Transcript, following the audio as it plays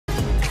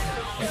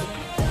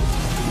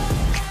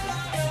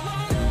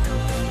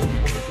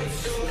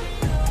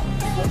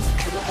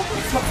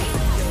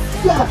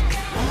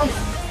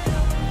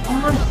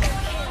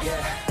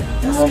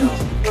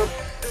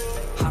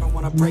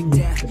wanna break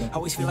down.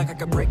 Always feel like I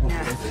could break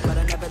now, but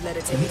I never let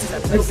it take me to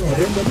that place now. I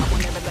will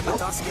never let my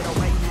thoughts get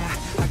away now.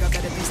 I got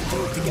better things to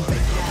do to get back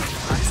now.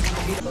 I just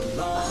wanna be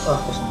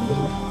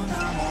alone.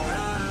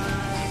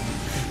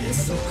 It's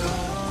so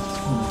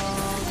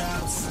cold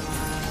outside.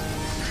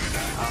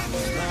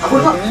 Aku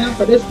nak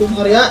tadi sebelum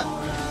Arya.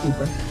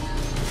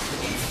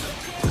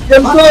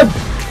 Jameson.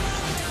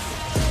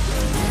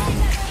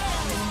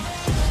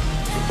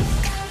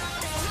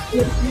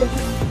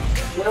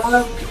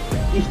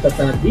 Ih,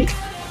 tadi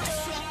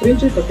sprint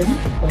sih pakainya,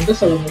 pantas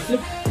salah muslim.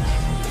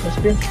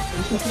 Sprint,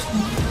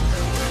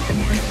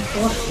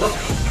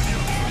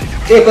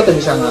 kok tak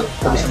bisa nggak?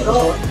 Tak bisa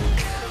nggak?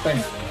 Pen.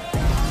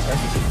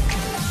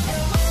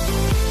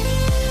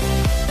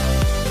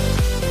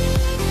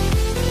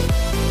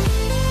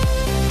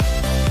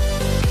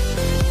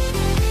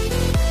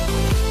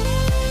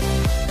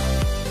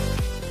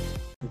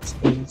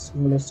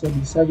 Simulasi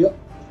bisa, yuk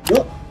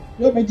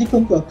magic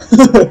kok.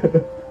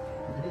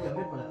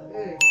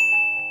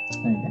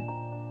 Nah ini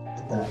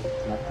kita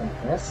lakukan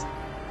tes.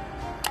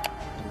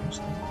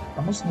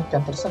 Kamu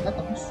sneakan tersangka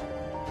kamu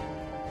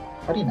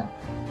Karina.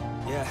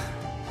 Yeah.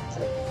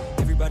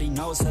 Everybody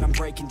knows that I'm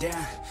breaking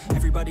down.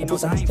 Everybody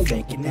knows I ain't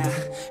faking now.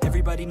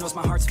 Everybody knows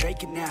my heart's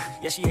vacant now.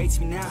 Yeah, she hates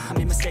me now. I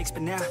made mistakes,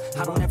 but now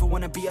I don't ever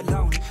wanna be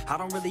alone. I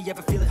don't really ever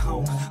feel at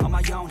home. On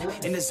my own,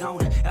 in the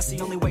zone. That's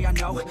the only way I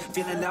know.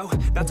 Feeling low,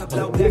 about to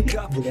blow back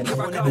up. I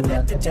won't ever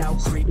let the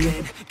doubt creep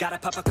in. Gotta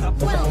pop a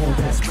couple of old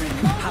best friend.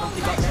 I don't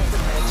think I'll ever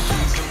let you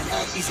in.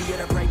 Easier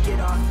to break it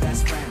off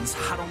best friends.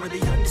 I don't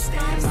really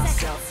understand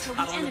myself.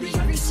 I don't really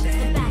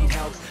understand, need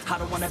help. I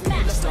don't wanna be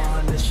left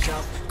on the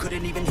shelf.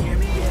 Couldn't even hear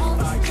me if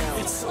I yelled.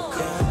 It's so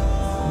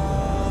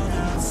cold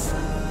outside.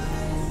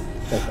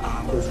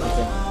 I'm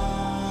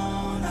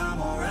alone,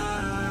 I'm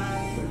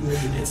alright.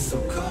 It's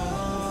so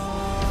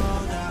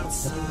cold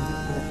outside.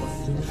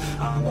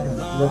 I'm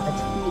alone,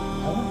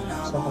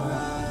 I'm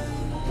alright.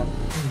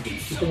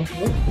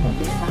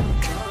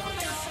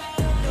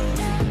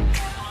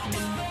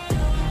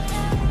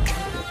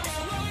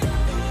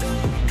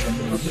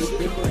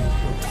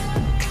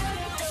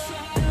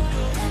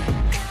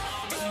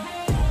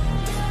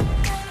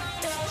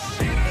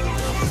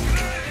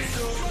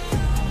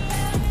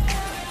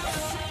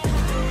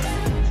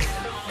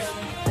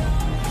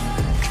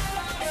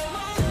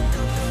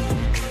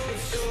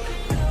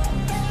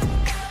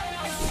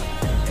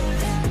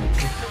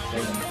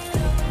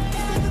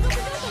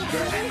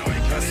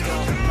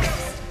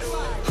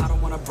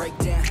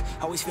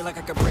 Always feel like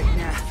I could break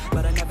now,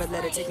 but I never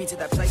let it take me to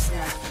that place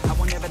now. I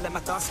won't ever let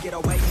my thoughts get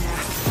away now.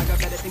 I got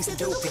better things to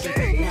do, picking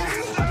fake now.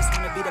 I just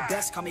wanna be the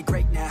best, call me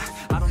great now.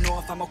 I don't know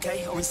if I'm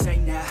okay or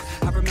insane now.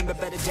 I remember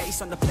better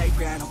days on the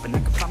playground, hoping I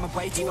could find my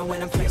way even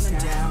when I'm feeling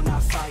down. I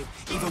fight,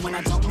 even when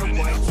I don't know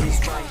what is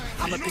right.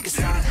 I'ma pick a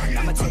side,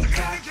 I'ma take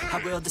back. I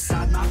will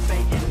decide my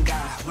fate and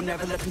I will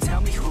never let them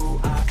tell me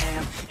who I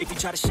am. If you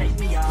try to shake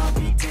me, I'll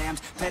be damned.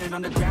 Better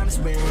on the ground is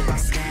where I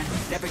stand.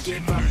 Never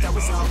give up, that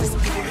was always the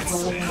plan. It's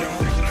so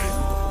cold.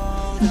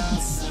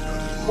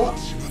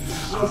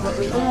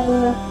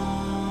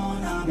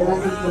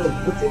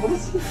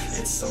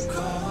 It's so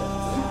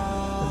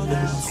cold.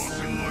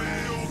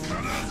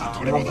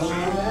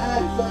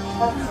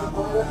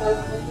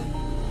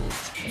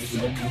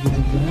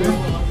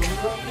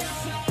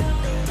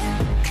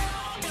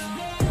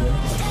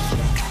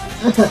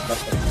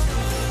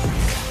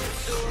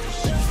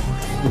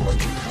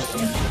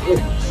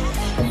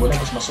 Tombolnya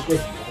harus masuk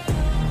weh.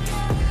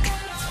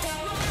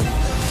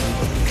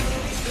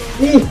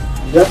 Ih,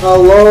 ya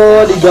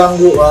Allah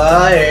diganggu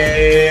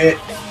wae.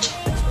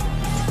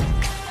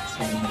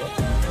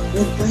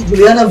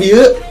 Juliana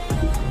bieu.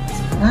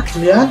 Nah,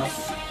 Julian.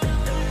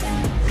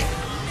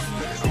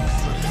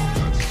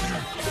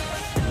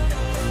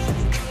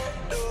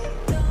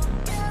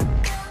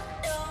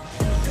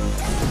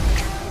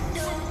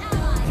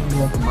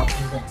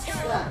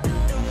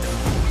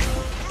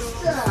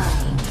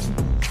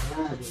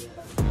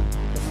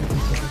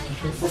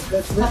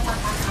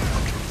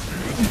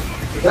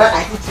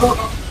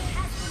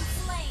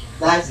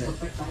 Nice.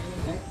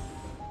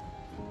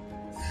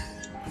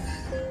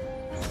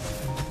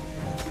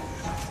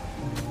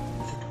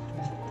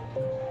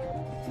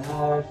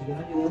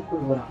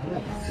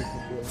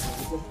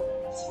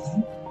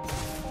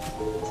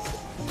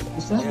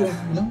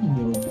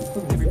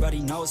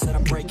 Everybody knows that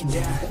I'm breaking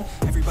down.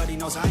 Everybody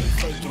knows I ain't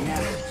faking now.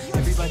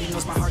 Everybody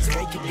knows my heart's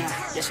vacant now.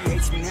 Yeah, she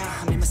hates me now.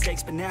 I made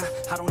mistakes, but now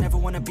I don't ever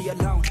wanna be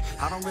alone.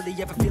 I don't really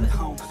ever feel at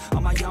home.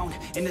 On my own,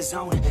 in the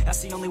zone.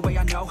 That's the only way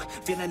I know.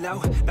 Feeling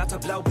low, about to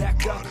blow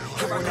back up.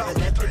 I won't ever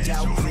let the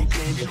doubt creep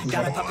in.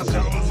 Gotta pop a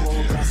couple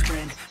more best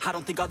friend. I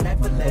don't think I'll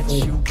ever let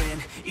you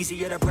in.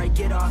 Easier to break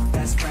it off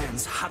best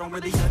friends. I don't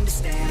really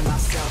understand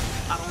myself.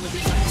 I don't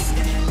really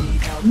understand,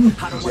 need help.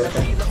 I don't wanna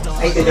be left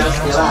on.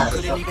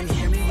 Couldn't even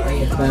hear me.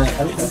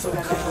 It's so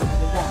cold.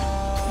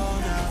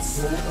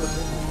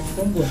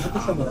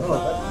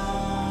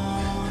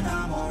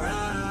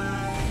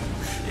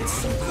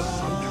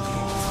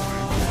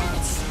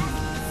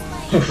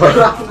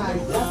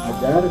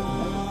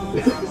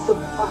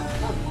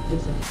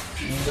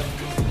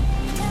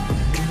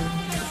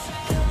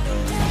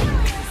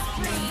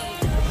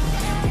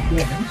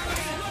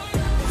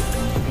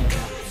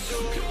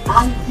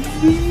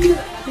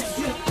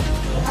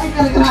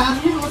 Oh.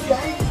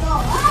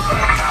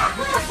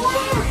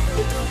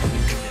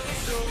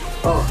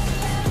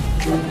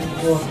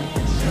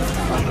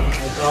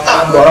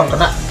 Borong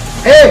kena.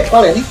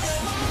 Kalian nih.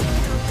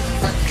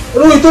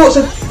 Aduh itu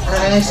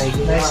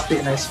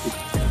nice pick.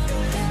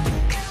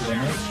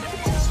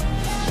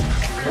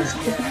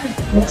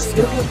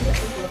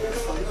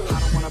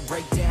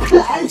 Break down.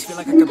 I always feel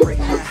like I could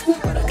break now,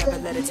 but I never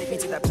let it take me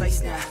to that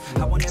place now.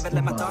 I won't ever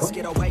let my thoughts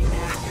get away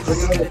now. I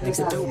got better things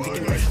to do,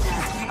 picking fate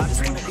now. I just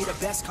wanna be the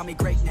best, call me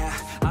great now.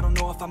 I don't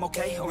know if I'm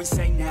okay or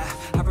insane now.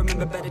 I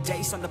remember better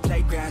days on the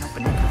playground,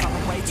 but I can find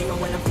my way even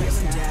when I'm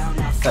feeling down.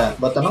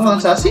 Buat teman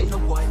langsasi.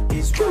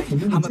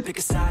 I'ma pick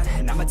a side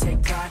and I'ma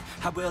take pride.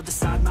 I will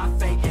decide my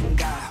fate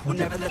and I will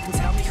never let them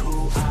tell me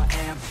who I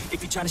am. If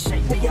you try to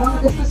shake me,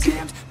 I'll be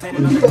damned.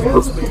 Planning on the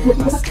ground where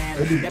I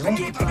stand. Never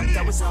give up,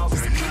 that was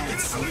always the plan.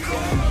 It's so good.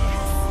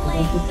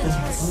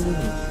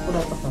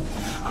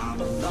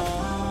 I'm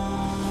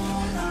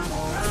alone, I'm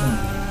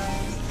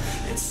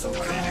alright. It's so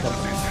good.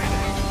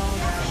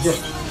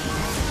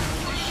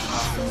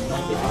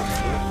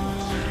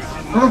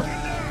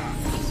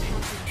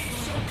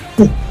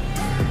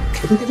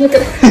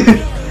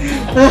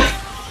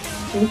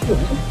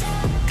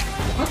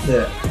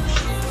 Ada.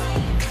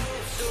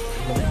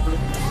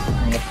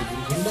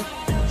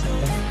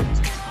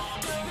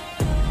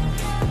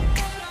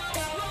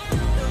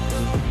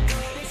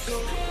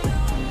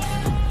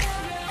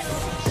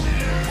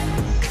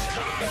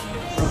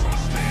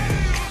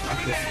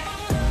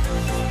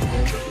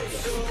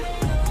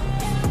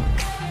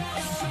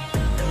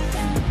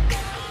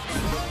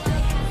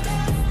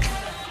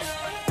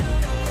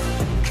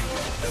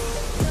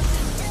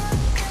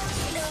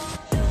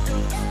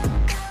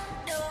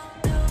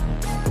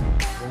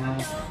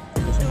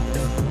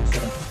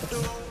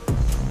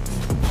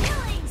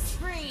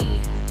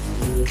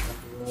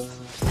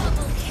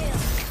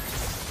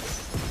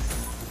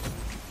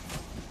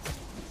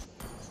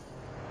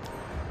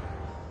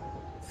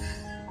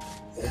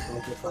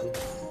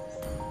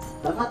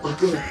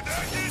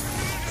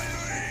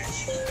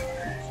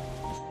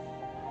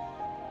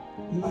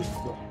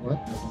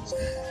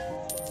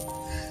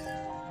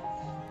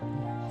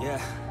 Yeah.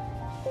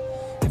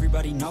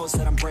 Everybody knows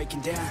that I'm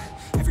breaking down.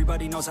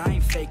 Everybody knows I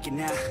ain't faking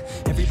now.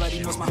 Everybody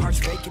knows my heart's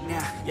faking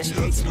now. Yeah, she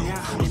hates me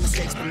now, I made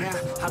mistakes, but now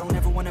I don't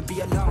ever wanna be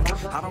alone.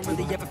 I don't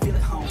really ever feel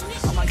at home.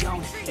 On my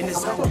own, in the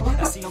zone,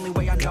 that's the only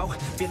way I know.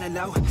 Feeling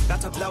low,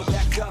 about to blow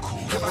back up.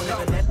 Here I'll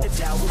never let the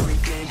doubt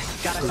creep in.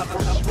 Gotta love a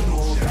couple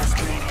more best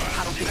friend.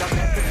 I don't think I'll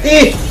ever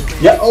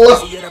Ya Allah.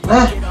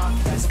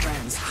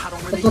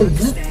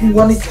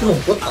 Wanita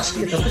buat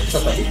asli tapi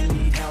tadi.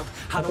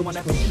 I don't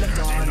wanna be left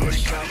on the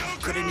show.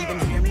 Couldn't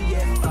even hear me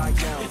if I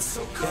yelled. It's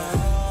so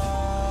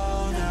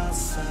cold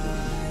outside.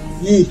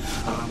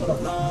 I'm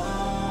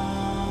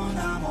alone,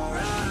 I'm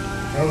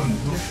alright.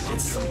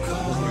 It's so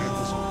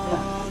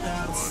cold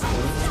outside.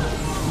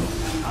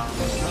 I'm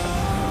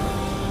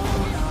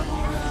alone, I'm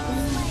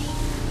alright.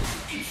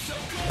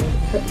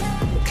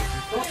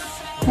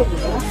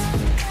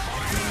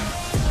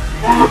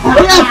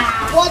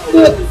 What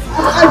the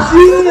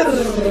anjir.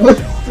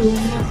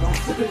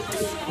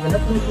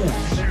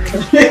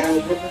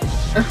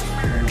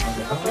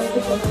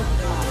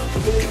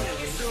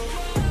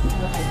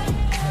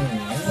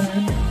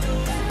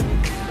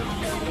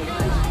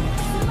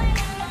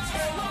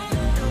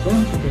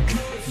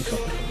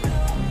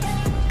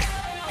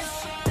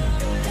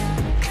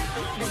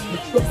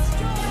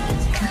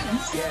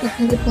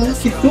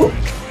 Gitu.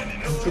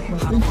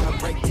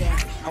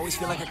 I always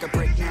feel like I could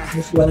break now,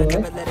 but I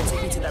never let it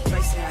take me to that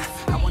place now.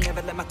 I won't ever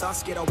let my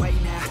thoughts get away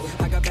now.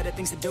 I got better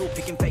things to do,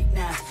 picking fate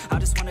now. I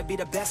just wanna be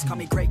the best, call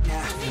me great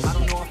now. I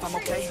don't know if I'm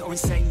okay or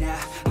insane now.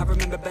 I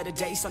remember better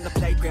days on the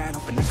playground,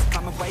 hoping I can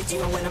find my way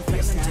even when I'm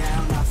feeling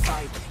down. I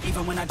fight,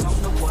 even when I don't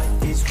know what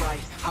is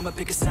right. I'ma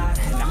pick a side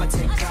and I'ma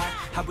take pride.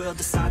 I will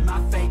decide my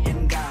fate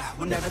and I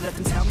will never let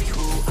them tell me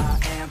who I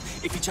am.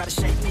 If you try to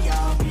shake me,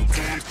 I'll be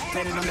damned.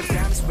 Planning on the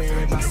ground is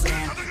where I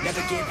stand.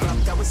 Never give up,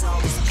 that was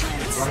always the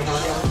plan.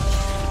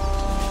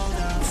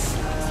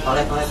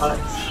 Oleh.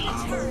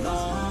 I'm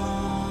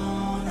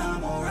alone,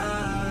 I'm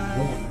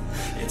alright.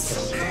 It's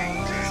so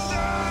cold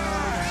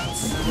outside.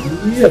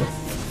 Iya.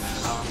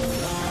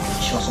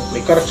 Langsung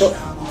flicker, Cok.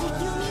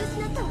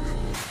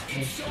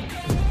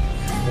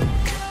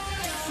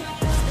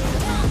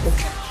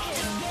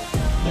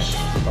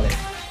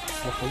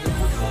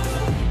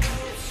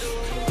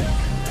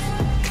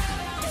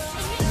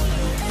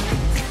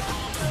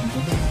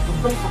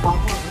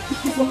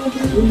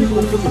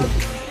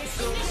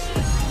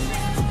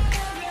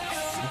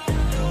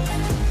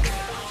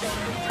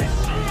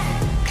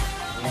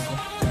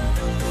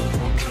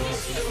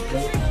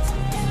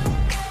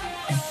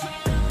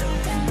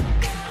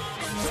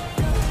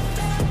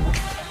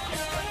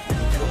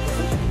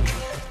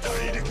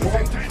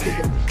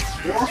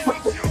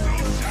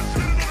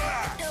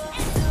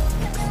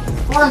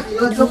 Wah,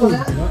 gila coba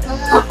ya.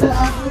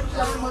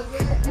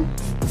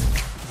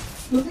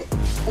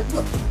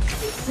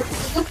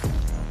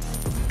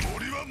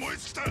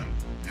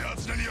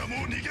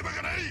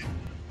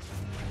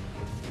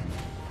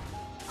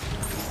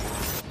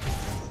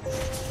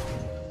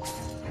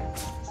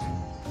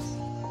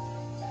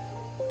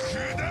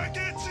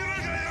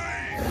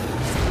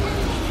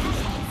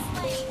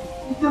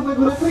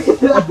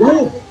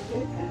 Aduh.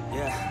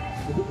 Yeah.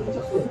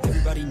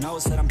 Everybody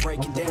knows that I'm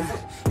breaking down.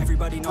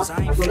 Everybody knows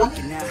I ain't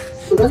faking now.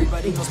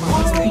 Everybody knows my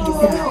heart's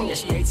faking now. Yeah,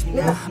 she hates me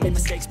now. I made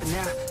mistakes, but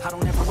now I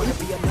don't ever wanna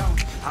be alone.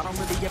 I don't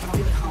really ever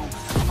feel at home.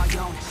 On my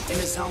own, in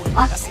the zone.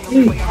 That's the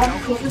only way I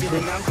know.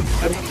 Feeling low,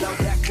 let me blow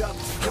back up.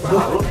 Cover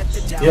up and let the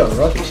doubt. Ya,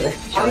 Rocky sih.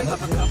 I'll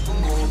have a couple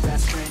more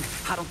best friend.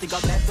 I don't think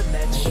I'll ever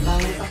let you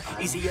in.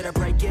 Easier to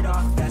break it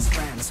off best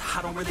friends.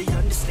 I don't really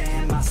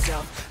understand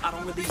myself. I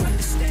don't really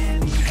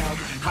understand need help.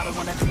 I don't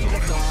wanna be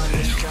left on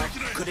the shelf.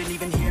 Couldn't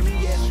even hear me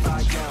if I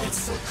yelled. It's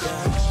so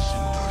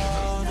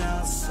cold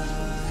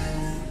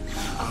outside.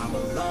 I'm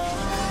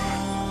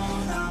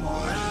alone. I'm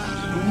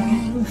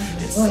alright.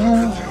 It's so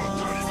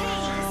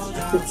cold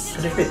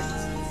outside.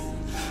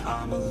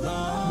 I'm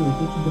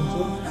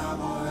alone.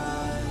 I'm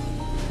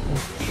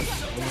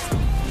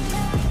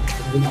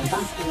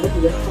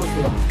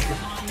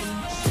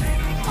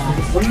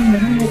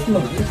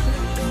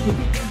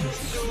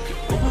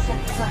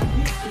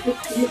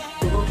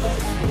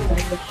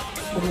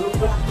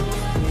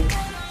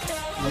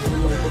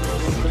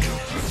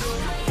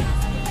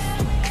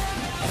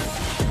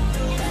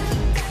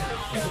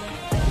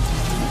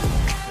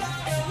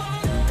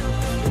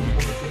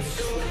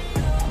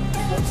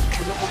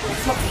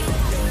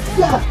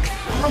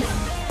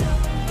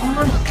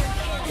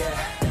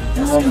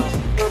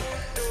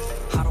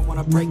I don't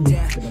wanna break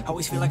down. I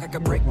always feel like I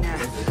could break now,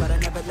 but I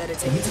never let it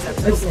take me to that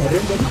place now.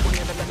 I won't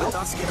ever let my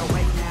thoughts get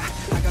away now.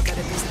 I got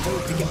better things to do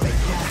to get back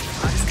now.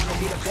 I just wanna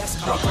be the best.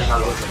 I don't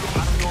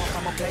know if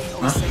I'm okay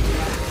or safe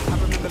now. I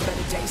remember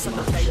better days on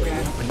the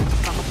playground.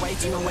 I'm awake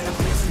even when I'm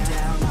feeling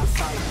down. I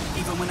fight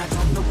even when I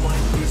don't know what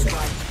is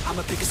right. I'm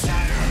a bigger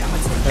side. I'm a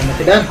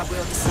take down. I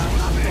will decide.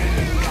 I'm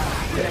banging out.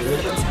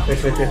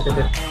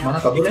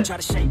 Mana kabulnya?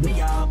 Try to shake me,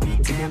 I'll be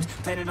damned.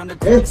 Planet on the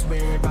ground is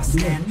where I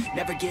stand.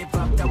 Never give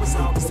up, that was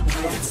always the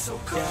plan. So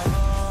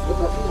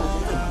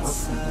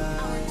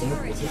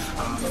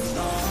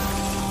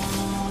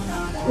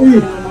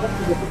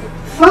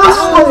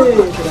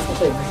Tidak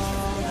selesai.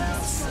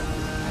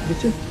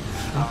 Lucu.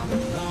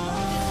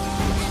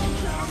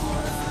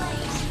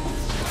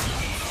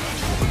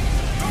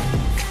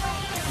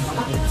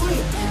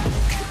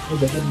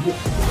 Udah lanjut.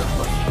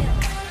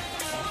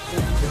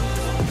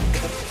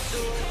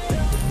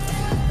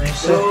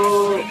 So,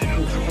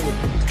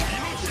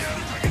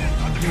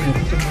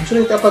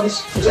 sudah kita habis,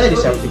 saya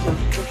disiapin.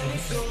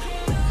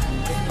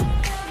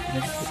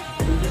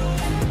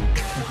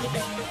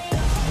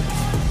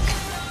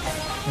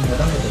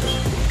 Sekarang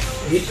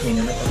itu,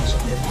 ini mereka masuk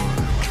dia.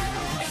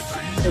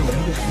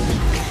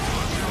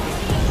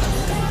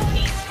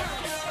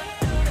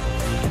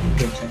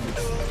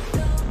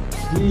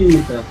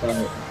 Kita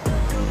tahu.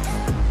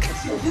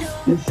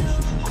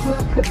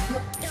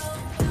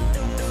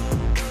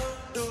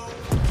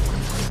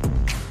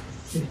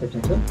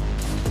 Cocok.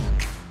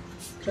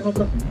 Kan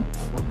obrok ini.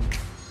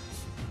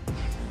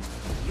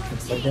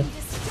 Saja.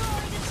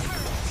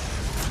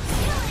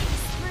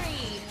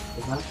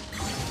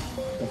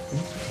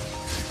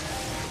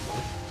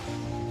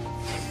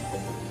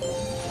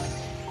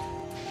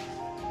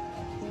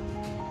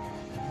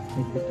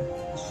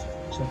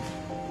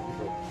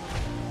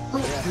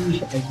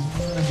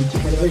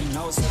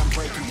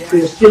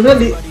 Skillnya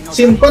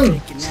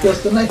disimpan, skill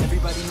tonight.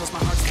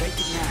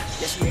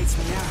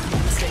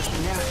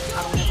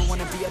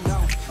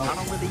 I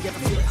don't really ever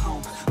feel at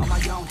home on my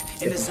own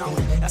in the zone.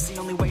 That's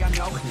the only way I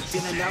know.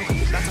 Feeling low,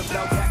 about to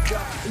blow back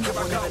up.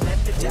 I'll never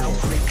let the doubt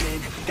creep in.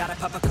 Gotta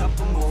pop a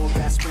couple more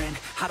aspirin.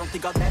 I don't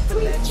think I'll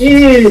ever let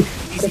you.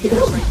 Easy to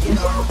break it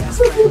all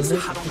best friends.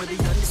 I don't really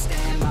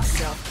understand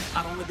myself. I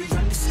don't really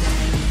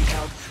understand need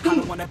help. I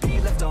don't wanna be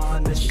left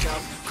on the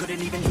shelf. Couldn't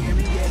even hear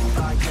me if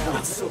I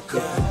yelled. It's so good.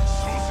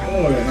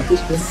 Oh,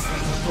 nanti spin.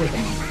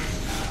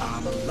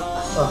 I'm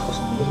alone.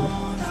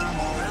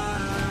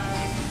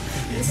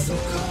 It's so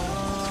cold.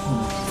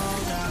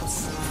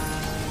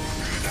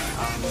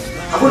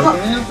 Aku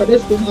tadi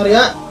spin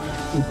area.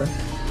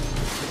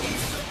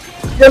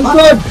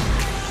 Jameson.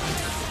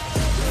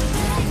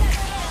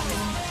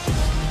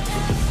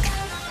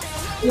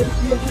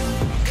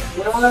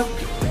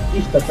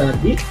 Ih,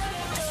 tadi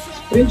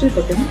sprint sih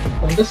pakai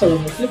konten selalu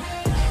muslim.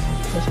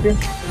 Sprint.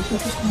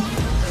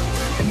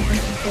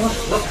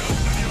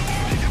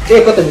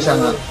 Kok tak bisa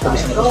nggak? Tak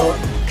bisa nggak?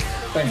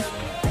 Pen.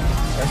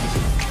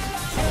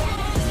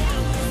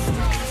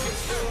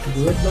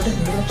 Dua deh.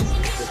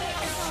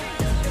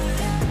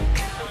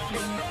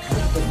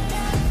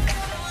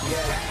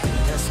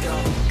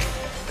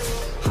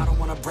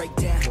 Break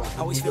down.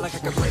 I always feel like I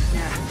could break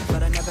now,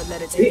 but I never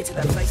let it take me to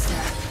that place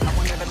now. I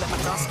won't ever let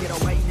my thoughts get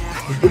away now.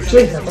 I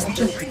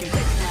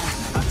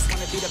just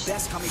wanna be the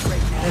best, call me great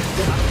now. I don't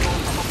know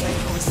if I'm okay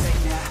or insane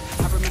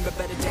now. I remember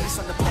better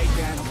days on the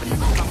playground.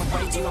 I'm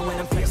awake even when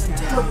I'm facing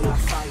down. I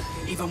fight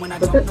even when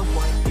I don't know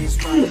what is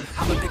right.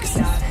 I'm a bigger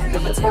side and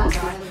I'm a take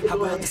guy. I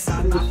will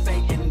decide my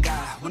fate and die.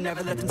 Will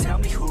never let them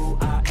tell me who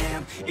I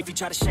am. If you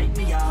try to shake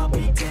me, I'll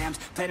be damned.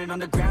 Planet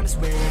on the ground is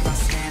where I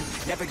stand.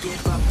 Never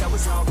give up, that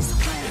was always the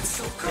plan. It's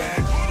so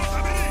cold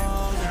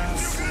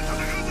outside.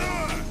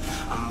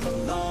 I'm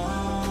alone.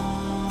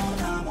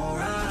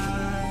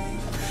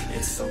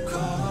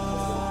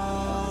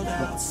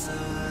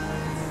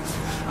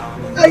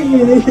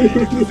 Hampir.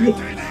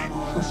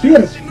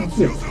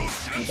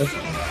 Terus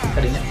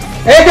tadinya.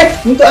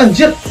 Untuk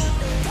anjir.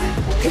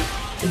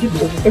 Ini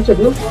bisa dibaca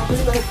belum?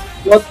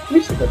 Plot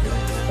twist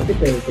tapi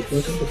kayak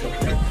gitu kan betul.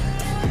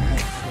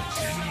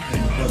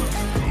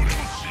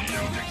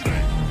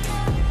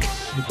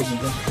 Gitu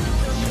juga.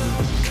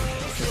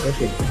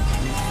 Oke.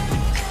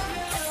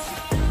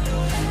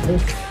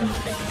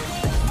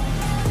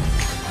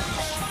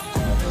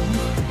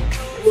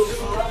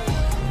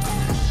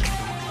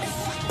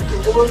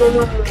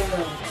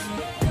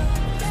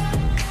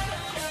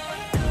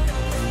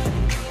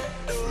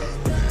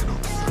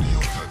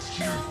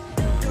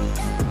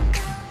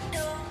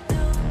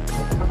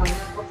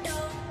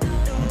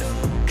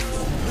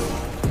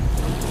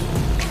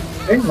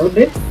 Mau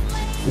deh.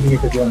 Ini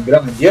kita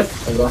bilang aja,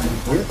 orang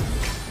itu.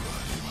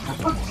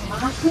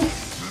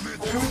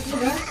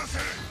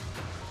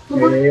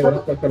 Orang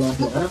terkenal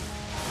orang.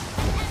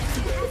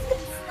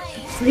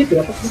 Gitu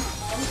apa sih?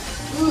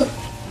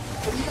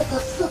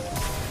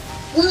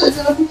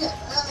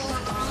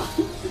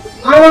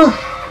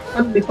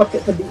 Kan dipakai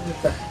tadi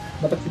kita.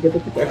 Dapat 3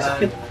 titik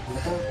execute.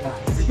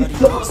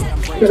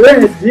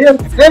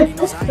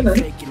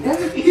 Anjir.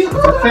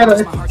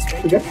 Kenapa?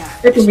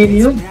 Itu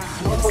minion.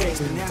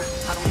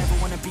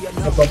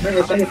 Apapun ya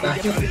tadi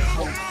terakhir.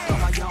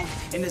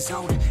 In the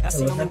zone, that's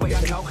the only way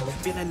I know.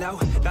 Feeling low,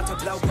 about to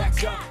blow back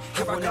up.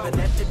 Here I never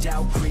let the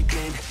doubt creep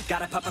in.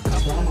 Gotta pop a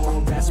couple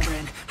more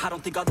aspirin. I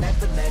don't think I'll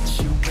ever let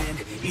you in.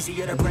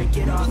 Easier to break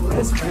it off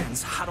best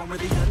friends. I don't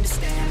really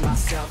understand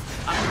myself.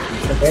 I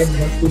don't really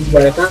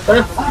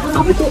understand.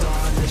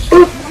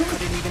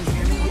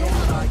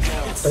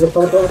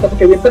 Kalau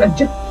pakai winter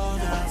anjir.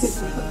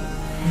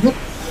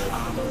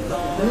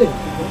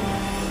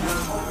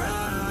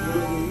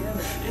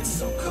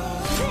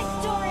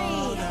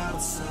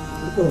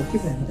 Itu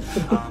kita.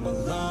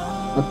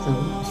 Atau.